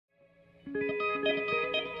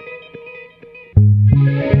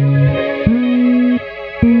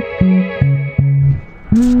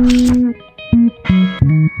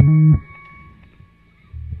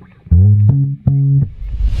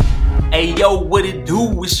what it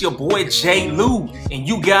do? It's your boy J. Lou, and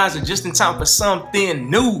you guys are just in time for something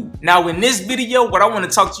new. Now in this video, what I want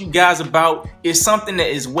to talk to you guys about is something that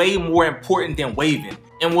is way more important than waving.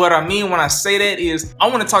 And what I mean when I say that is, I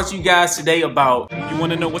want to talk to you guys today about... You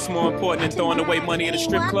want to know what's more important than throwing away money in a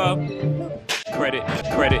strip club? Credit,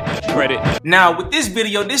 credit, credit. Now with this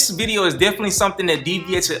video is definitely something that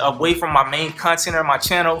deviates away from my main content on my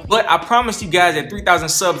channel, but I promised you guys at 3,000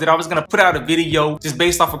 subs that I was gonna put out a video just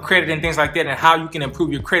based off of credit and things like that and how you can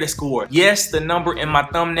improve your credit score. Yes, the number in my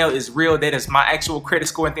thumbnail is real, that is my actual credit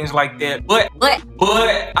score and things like that, but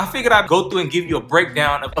I figured I'd go through and give you a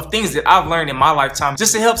breakdown of things that I've learned in my lifetime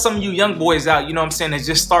just to help some of you young boys out, you know what I'm saying, that's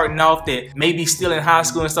just starting off, that maybe still in high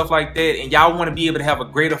school and stuff like that, and y'all want to be able to have a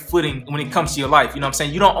greater footing when it comes to your life, you know what I'm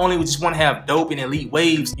saying? You don't only just want to have dope and elite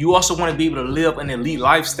waves, you also want to be able to live an elite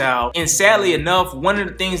lifestyle. And sadly enough, one of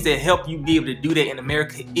the things that help you be able to do that in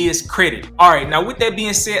America is credit. Alright, now with that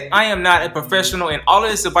being said, I am not a professional, and all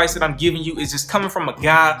of this advice that I'm giving you is just coming from a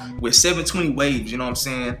guy with 720 waves, you know what I'm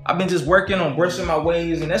saying? I've been just working on brushing my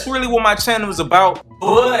waves, and that's really what my channel is about.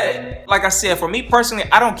 But like I said, for me personally,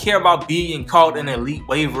 I don't care about being called an elite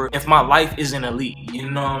waver if my life isn't elite, you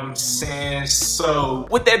know what I'm saying? So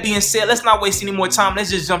with that being said, let's not waste any more time.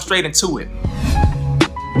 Let's just jump straight into it.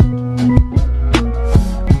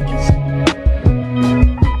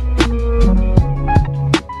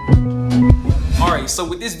 So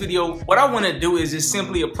with this video, what I want to do is just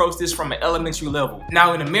simply approach this from an elementary level.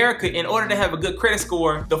 Now in America, in order to have a good credit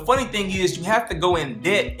score, the funny thing is you have to go in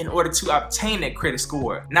debt in order to obtain that credit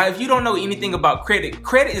score. Now if you don't know anything about credit,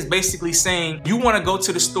 credit is basically saying you want to go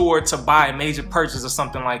to the store to buy a major purchase or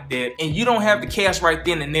something like that, and you don't have the cash right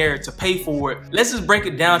then and there to pay for it. Let's just break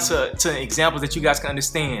it down to examples that you guys can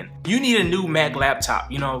understand. You need a new Mac laptop,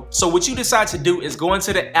 you know? So what you decide to do is go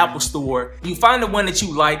into the Apple store, you find the one that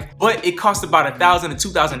you like, but it costs about $1,000 to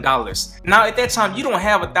 $2,000. Now at that time, you don't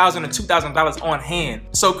have $1,000 to $2,000 on hand.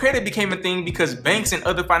 So credit became a thing because banks and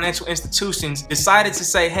other financial institutions decided to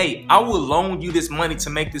say, hey, I will loan you this money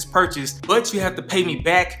to make this purchase, but you have to pay me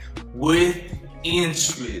back with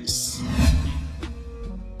interest.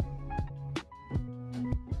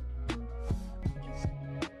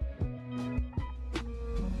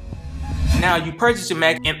 Now you purchase your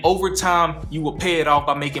Mac, and over time you will pay it off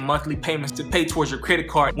by making monthly payments to pay towards your credit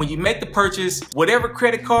card. When you make the purchase, whatever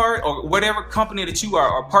credit card or whatever company that you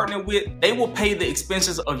are partnered with, they will pay the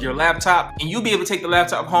expenses of your laptop, and you'll be able to take the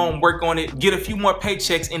laptop home, work on it, get a few more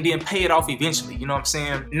paychecks, and then pay it off eventually, you know what I'm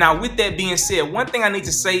saying? Now with that being said, one thing I need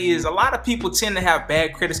to say is a lot of people tend to have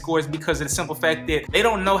bad credit scores because of the simple fact that they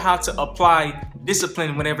don't know how to apply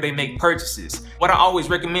discipline whenever they make purchases. What I always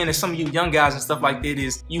recommend to some of you young guys and stuff like that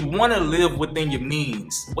is you want to live within your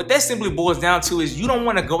means. What that simply boils down to is you don't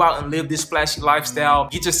want to go out and live this flashy lifestyle,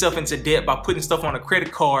 get yourself into debt by putting stuff on a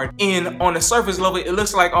credit card, and on the surface level it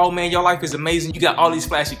looks like, oh man, your life is amazing, you got all these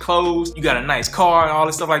flashy clothes, you got a nice car and all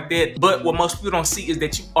this stuff like that, but what most people don't see is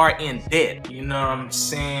that you are in debt, you know what I'm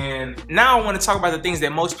saying? Now I want to talk about the things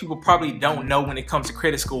that most people probably don't know when it comes to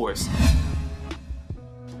credit scores.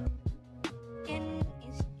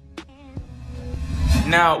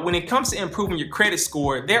 Now, when it comes to improving your credit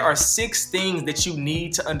score, there are 6 things that you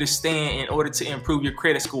need to understand in order to improve your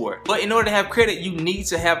credit score. But in order to have credit, you need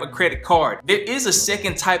to have a credit card. There is a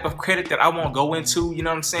second type of credit that I won't go into, you know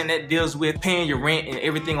what I'm saying, that deals with paying your rent and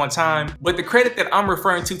everything on time. But the credit that I'm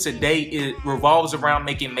referring to today, it revolves around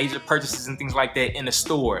making major purchases and things like that in the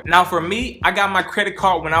store. Now for me, I got my credit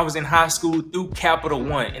card when I was in high school through Capital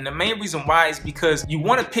One. And the main reason why is because you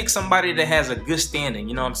want to pick somebody that has a good standing,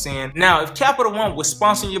 you know what I'm saying? Now, if Capital One was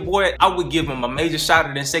sponsoring your boy, I would give him a major shout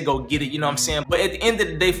out and say go get it, you know what I'm saying? But at the end of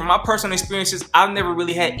the day, from my personal experiences, I've never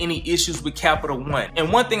really had any issues with Capital One.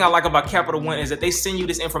 And one thing I like about Capital One is that they send you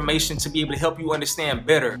this information to be able to help you understand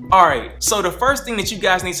better. Alright, so the first thing that you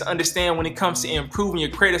guys need to understand when it comes to improving your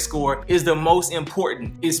credit score is the most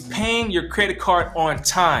important, is paying your credit card on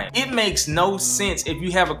time. It makes no sense if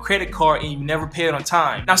you have a credit card and you never pay it on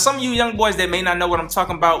time. Now some of you young boys that may not know what I'm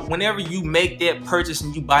talking about, whenever you make that purchase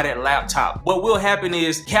and you buy that laptop, what will happen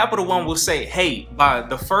is Capital One will say, hey, by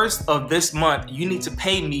the 1st of this month, you need to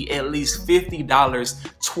pay me at least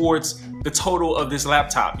 $50 towards the total of this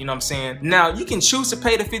laptop, you know what I'm saying? Now, you can choose to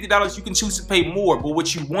pay the $50, you can choose to pay more, but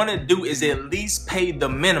what you want to do is at least pay the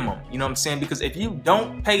minimum, you know what I'm saying? Because if you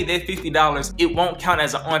don't pay that $50, it won't count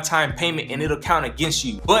as an on-time payment and it'll count against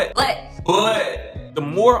you. But the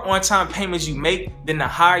more on-time payments you make, then the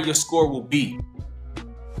higher your score will be.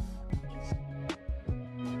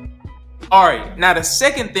 All right, now the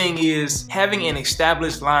second thing is having an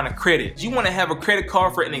established line of credit. You want to have a credit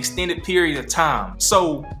card for an extended period of time.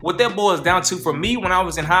 So what that boils down to, for me, when I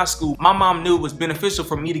was in high school, my mom knew it was beneficial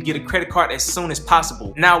for me to get a credit card as soon as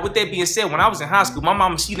possible. Now, with that being said, when I was in high school, my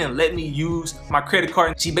mom, she didn't let me use my credit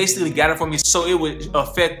card. She basically got it for me so it would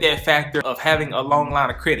affect that factor of having a long line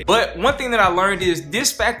of credit. But one thing that I learned is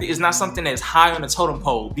this factor is not something that's high on the totem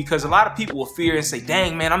pole, because a lot of people will fear and say,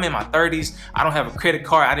 dang man, I'm in my 30s, I don't have a credit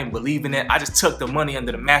card, I didn't believe in it, I just took the money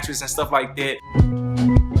under the mattress and stuff like that.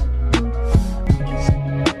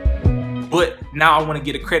 But now I want to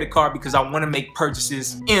get a credit card because I want to make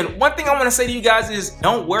purchases. And one thing I want to say to you guys is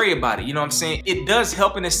don't worry about it. You know what I'm saying? It does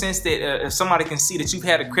help in the sense that if somebody can see that you've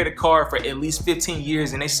had a credit card for at least 15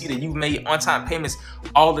 years and they see that you've made on-time payments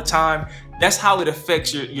all the time, that's how it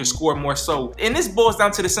affects your score more so. And this boils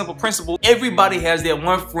down to the simple principle. Everybody has that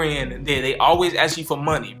one friend that they always ask you for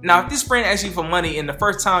money. Now, if this friend asks you for money and the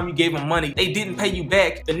first time you gave them money, they didn't pay you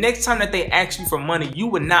back, the next time that they ask you for money, you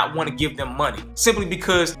would not want to give them money. Simply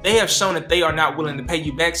because they have shown that they are not willing to pay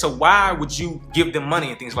you back. So why would you give them money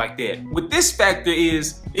and things like that? With this factor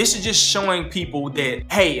is, it's just showing people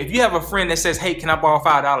that, hey, if you have a friend that says, hey, can I borrow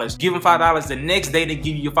 $5? Give them $5. The next day they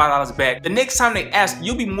give you your $5 back. The next time they ask,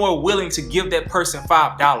 you'll be more willing to give that person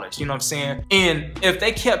 $5, you know what I'm saying? And if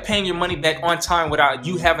they kept paying your money back on time without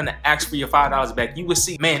you having to ask for your $5 back, you would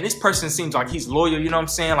see, man, this person seems like he's loyal, you know what I'm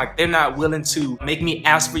saying? Like, they're not willing to make me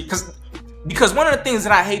ask for you. Because one of the things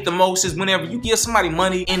that I hate the most is whenever you give somebody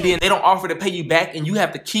money and then they don't offer to pay you back and you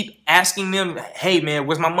have to keep asking them, hey man,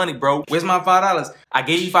 where's my money, bro? Where's my $5? I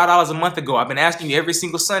gave you $5 a month ago. I've been asking you every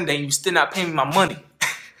single Sunday and you still not paying me my money.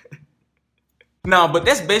 No, but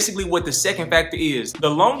that's basically what the second factor is. The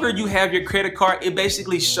longer you have your credit card, it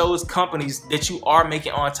basically shows companies that you are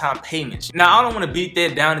making on-time payments. Now, I don't want to beat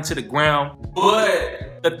that down into the ground, but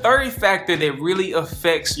the third factor that really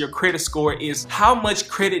affects your credit score is how much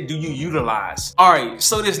credit do you utilize? All right,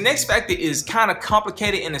 so this next factor is kind of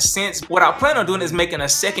complicated in a sense. What I plan on doing is making a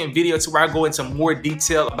second video to where I go into more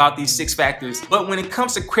detail about these 6 factors. But when it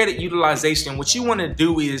comes to credit utilization, what you want to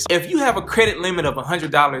do is, if you have a credit limit of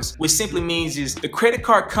 $100, which simply means is the credit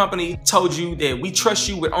card company told you that we trust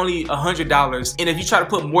you with only $100, and if you try to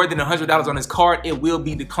put more than $100 on this card, it will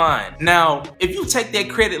be declined. Now, if you take that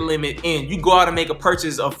credit limit and you go out and make a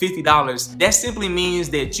purchase of $50, that simply means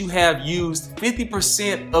that you have used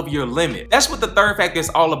 50% of your limit. That's what the third factor is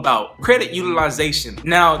all about, credit utilization.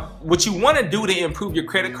 Now, what you want to do to improve your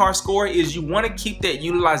credit card score is you want to keep that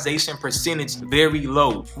utilization percentage very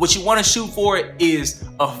low. What you want to shoot for is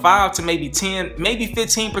a 5 to maybe 10, maybe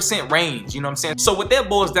 15% range, you know what I'm saying? So what that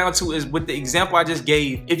boils down to is, with the example I just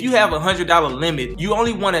gave, if you have a $100 limit, you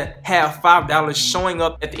only want to have $5 showing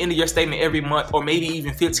up at the end of your statement every month, or maybe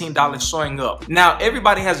even $15 showing up. Now,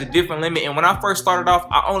 everybody has a different limit, and when I first started off,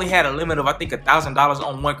 I only had a limit of I think $1,000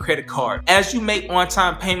 on one credit card. As you make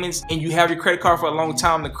on-time payments and you have your credit card for a long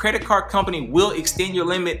time, the credit card company will extend your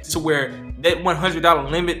limit to where that $100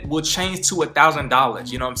 limit will change to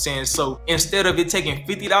 $1,000, you know what I'm saying? So instead of it taking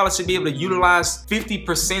 $50 to be able to utilize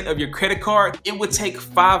 50% of your credit card, it would take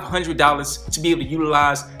 $500 to be able to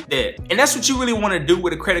utilize that. And that's what you really want to do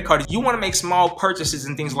with a credit card. You want to make small purchases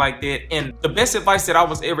and things like that. And the best advice that I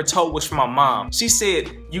was ever told was from my mom. She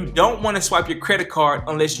said, you don't want to swipe your credit card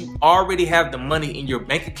unless you already have the money in your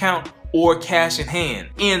bank account or cash in hand.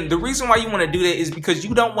 And the reason why you want to do that is because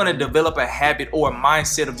you don't want to develop a habit or a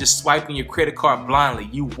mindset of just swiping your credit card blindly.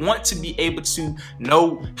 You want to be able to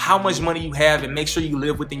know how much money you have and make sure you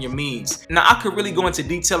live within your means. Now, I could really go into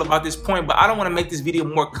detail about this point, but I don't want to make this video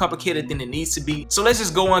more complicated than it needs to be. So let's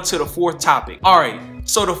just go on to the fourth topic. All right,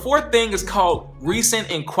 so the fourth thing is called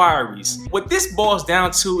recent inquiries. What this boils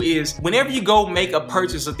down to is whenever you go make a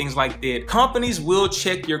purchase or things like that, companies will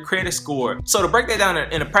check your credit score. So to break that down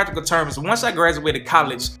in a practical term, once I graduated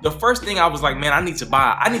college, the first thing I was like, man, I need to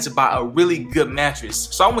buy a really good mattress.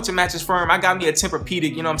 So I went to Mattress Firm. I got me a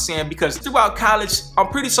Tempur-Pedic, you know what I'm saying? Because throughout college, I'm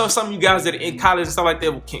pretty sure some of you guys that are in college and stuff like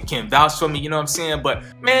that can vouch for me, you know what I'm saying? But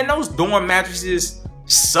man, those dorm mattresses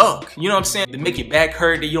suck, you know what I'm saying? They make your back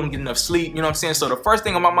hurt, that you don't get enough sleep, you know what I'm saying? So the first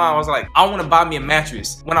thing on my mind was like, I want to buy me a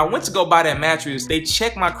mattress. When I went to go buy that mattress, they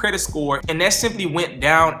checked my credit score, and that simply went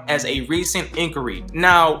down as a recent inquiry.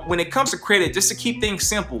 Now, when it comes to credit, just to keep things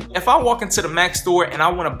simple, if I walk into the Mac store and I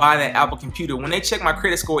want to buy that Apple computer, when they check my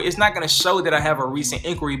credit score, it's not going to show that I have a recent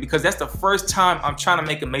inquiry because that's the first time I'm trying to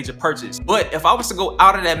make a major purchase. But if I was to go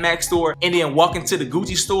out of that Mac store and then walk into the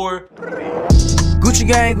Gucci store, Gucci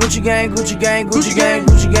gang, Gucci gang, Gucci gang, Gucci gang,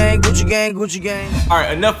 Gucci gang, Gucci gang, Gucci gang. All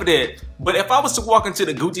right, enough of that. But if I was to walk into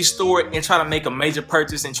the Gucci store and try to make a major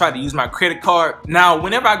purchase and try to use my credit card, now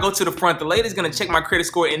whenever I go to the front, the lady's gonna check my credit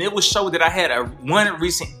score and it will show that I had one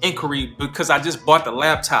recent inquiry because I just bought the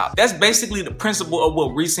laptop. That's basically the principle of what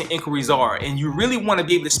recent inquiries are, and you really want to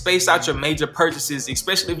be able to space out your major purchases,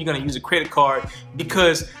 especially if you're going to use a credit card,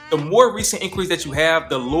 because the more recent inquiries that you have,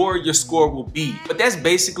 the lower your score will be. But that's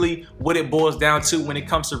basically what it boils down to when it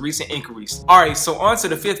comes to recent inquiries. Alright, so on to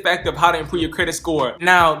the fifth factor of how to improve your credit score.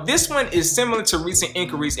 Now this one is similar to recent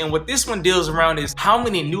inquiries, and what this one deals around is how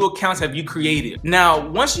many new accounts have you created. Now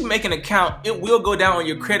once you make an account, it will go down on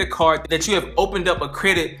your credit card that you have opened up a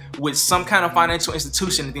credit with some kind of financial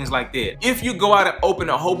institution and things like that. If you go out and open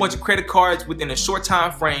a whole bunch of credit cards within a short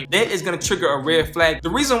time frame, that is going to trigger a red flag. The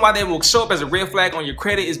reason why they will show up as a red flag on your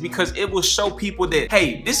credit is because it will show people that,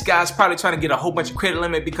 hey, this guy's probably trying to get a whole bunch of credit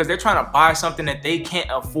limit because they're trying to buy something that they can't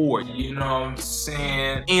afford, you know what I'm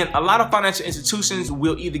saying? And a lot of financial institutions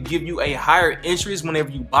will either give you a higher interest whenever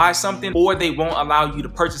you buy something, or they won't allow you to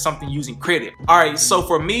purchase something using credit. Alright, so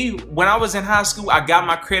for me, when I was in high school, I got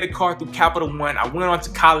my credit card through Capital One. I went on to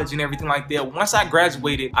college and everything like that. Once I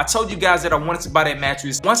graduated, I told you guys that I wanted to buy that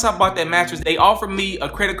mattress. Once I bought that mattress, they offered me a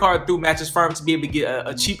credit card through Mattress Firm to be able to get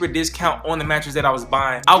a cheaper discount on the mattress that I was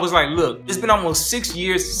buying. I was like, look, it's been almost 6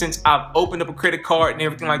 years since I've opened up a credit card and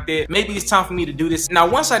everything like that. Maybe it's time for me to do this. Now,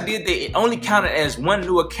 once I did that, it only counted as one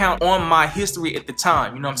new account on my history at the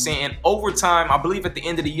time, you know what I'm saying? And over time, I believe at the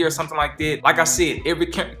end of the year or something like that, like I said, every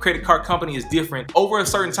credit card company is different. Over a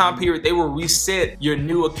certain time period, they will reset your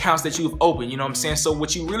new accounts that you've opened, you know what I'm saying? So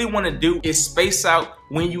what you really want to do is space out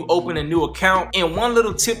when you open a new account. And one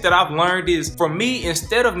little tip that I've learned is, for me,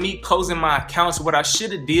 instead of me closing my accounts, what I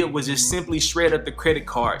should have did was just simply shred up the credit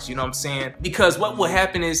cards, you know what I'm saying? Because what will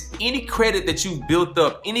happen is any credit that you've built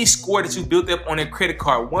up, any score that you built up on a credit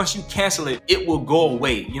card, once you cancel it, it will go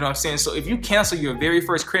away, you know what I'm saying? So if you cancel your very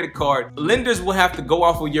first credit card, lenders will have to go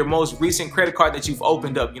off of your most recent credit card that you've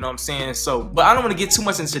opened up, you know what I'm saying? So, but I don't want to get too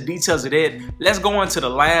much into details of that. Let's go on to the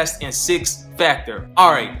last and sixth factor.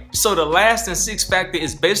 Alright, so the last and sixth factor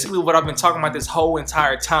is basically what I've been talking about this whole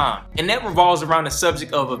entire time, and that revolves around the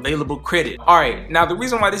subject of available credit. Alright, now the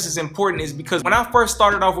reason why this is important is because when I first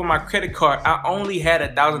started off with my credit card, I only had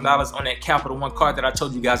 $1,000 on that Capital One card that I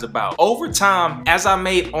told you guys about. Over time, as I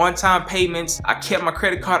made on-time payments, I kept my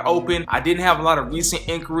credit card open, I didn't have a lot of recent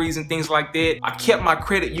inquiries and things like that, I kept my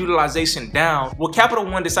credit utilization down. What Capital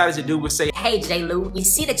One decided to do was say, hey J. Lou, we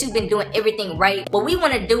see that you've been doing everything right. What we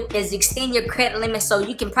want to do is extend your credit limit so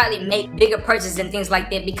you can probably make bigger purchases and things like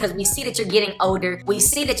that, because we see that you're getting older, we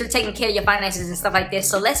see that you're taking care of your finances and stuff like that,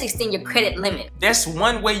 so let's extend your credit limit. That's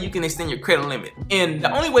one way you can extend your credit limit. And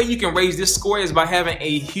the only way you can raise this score is by having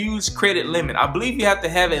a huge credit limit. I believe you have to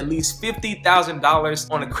have at least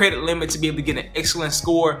 $50,000 on a credit limit to be able to get an excellent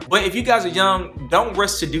score. But if you guys are young, don't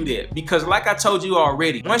rush to do that, because like I told you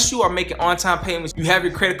already, once you are making on-time payments, you have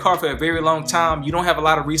your credit card for a very long time, you don't have a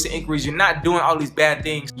lot of recent inquiries, you're not doing all these bad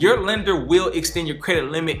things, your lender will extend your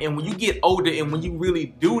credit limit. And when you get older and when you really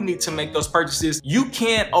do need to make those purchases, you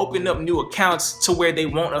can open up new accounts to where they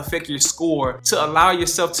won't affect your score, to allow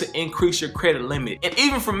yourself to increase your credit limit. And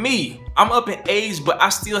even for me, I'm up in age, but I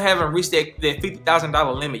still haven't reached that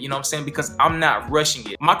 $50,000 limit, you know what I'm saying, because I'm not rushing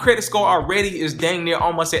it. My credit score already is dang near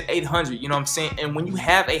almost at 800, you know what I'm saying? And when you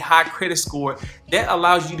have a high credit score, that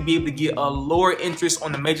allows you to be able to get a lower interest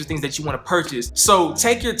on the major things that you want to purchase. So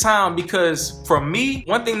take your time, because for me,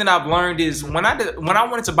 one thing that I've learned is when I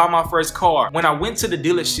wanted to buy my first car, when I went to the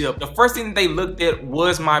dealership, the first thing that they looked at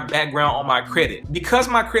was my background on my credit. Because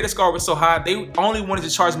my credit score was so high, they only wanted to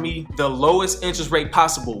charge me the lowest interest rate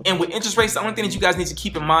possible. And with interest rates, the only thing that you guys need to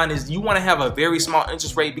keep in mind is you want to have a very small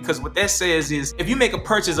interest rate, because what that says is if you make a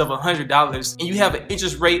purchase of $100 and you have an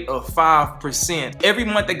interest rate of 5%, every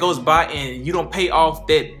month that goes by and you don't pay off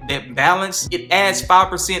that balance, it adds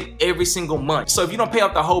 5% every single month. So if you don't pay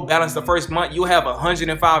off the whole balance the first month, you'll have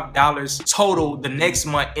 $105 total the next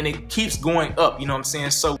month, and it keeps going up, you know what I'm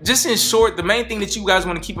saying? So just in short, the main thing that you guys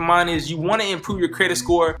want to keep in mind is you want to improve your credit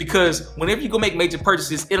score, because whenever you go make major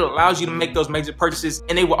purchases, it allows you to make those major purchases,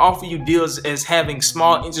 and they will offer you deals as having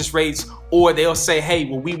small interest rates, or they'll say, hey,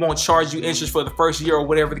 well, we won't charge you interest for the first year, or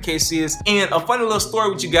whatever the case is. And a funny little story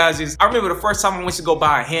with you guys is, I remember the first time I went to go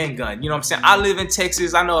buy a handgun, you know what I'm saying? I live in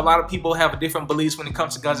Texas. I know a lot of people have different beliefs when it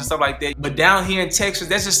comes to guns and stuff like that, but down here in Texas,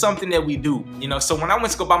 that's just something that we do, you know? So when I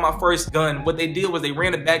went to go buy my first first gun, what they did was they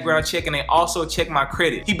ran a background check and they also checked my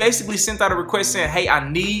credit. He basically sent out a request saying, hey, I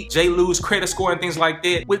need J. Lou's credit score and things like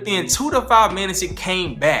that. Within 2 to 5 minutes, it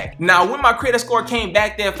came back. Now, when my credit score came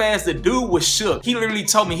back that fast, the dude was shook. He literally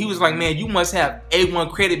told me, he was like, man, you must have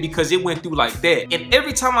A1 credit because it went through like that. And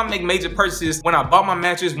every time I make major purchases, when I bought my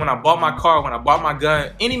mattress, when I bought my car, when I bought my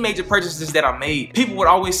gun, any major purchases that I made, people would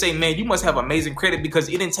always say, man, you must have amazing credit because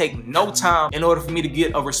it didn't take no time in order for me to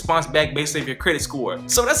get a response back based off your credit score.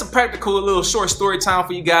 So that's a practical little short story time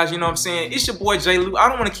for you guys, you know what I'm saying? It's your boy J. Lou. I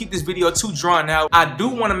don't want to keep this video too drawn out. I do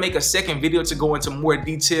want to make a second video to go into more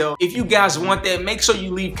detail. If you guys want that, make sure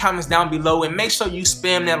you leave comments down below and make sure you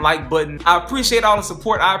spam that like button. I appreciate all the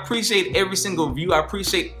support. I appreciate every single view. I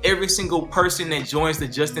appreciate every single person that joins the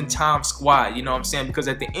JustinTIME squad, you know what I'm saying? Because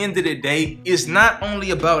at the end of the day, it's not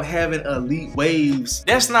only about having elite waves.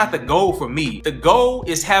 That's not the goal for me. The goal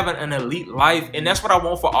is having an elite life, and that's what I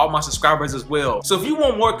want for all my subscribers as well. So if you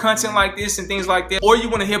want more content like this and things like that, or you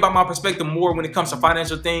want to hear about my perspective more when it comes to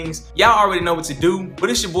financial things, y'all already know what to do. But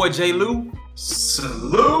it's your boy J. Lou.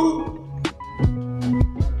 Salute!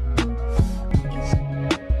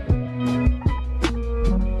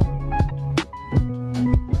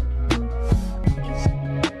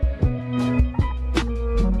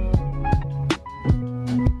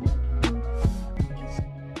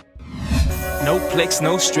 No plex,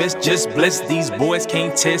 no stress, just bless. These boys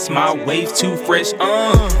can't test my wave too fresh.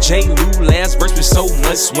 J. Lou last verse with so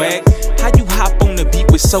much swag. How you hop on the beat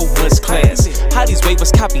with so much class? How these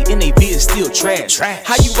waivers copy and they beat still trash?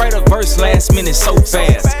 How you write a verse last minute so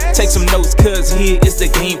fast? Take some notes, cause here is the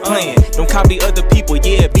game plan. Don't copy other people,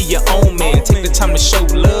 yeah, be your own man. Take the time to show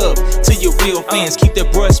love to your real fans. Keep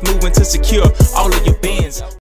that brush moving to secure all of your bands.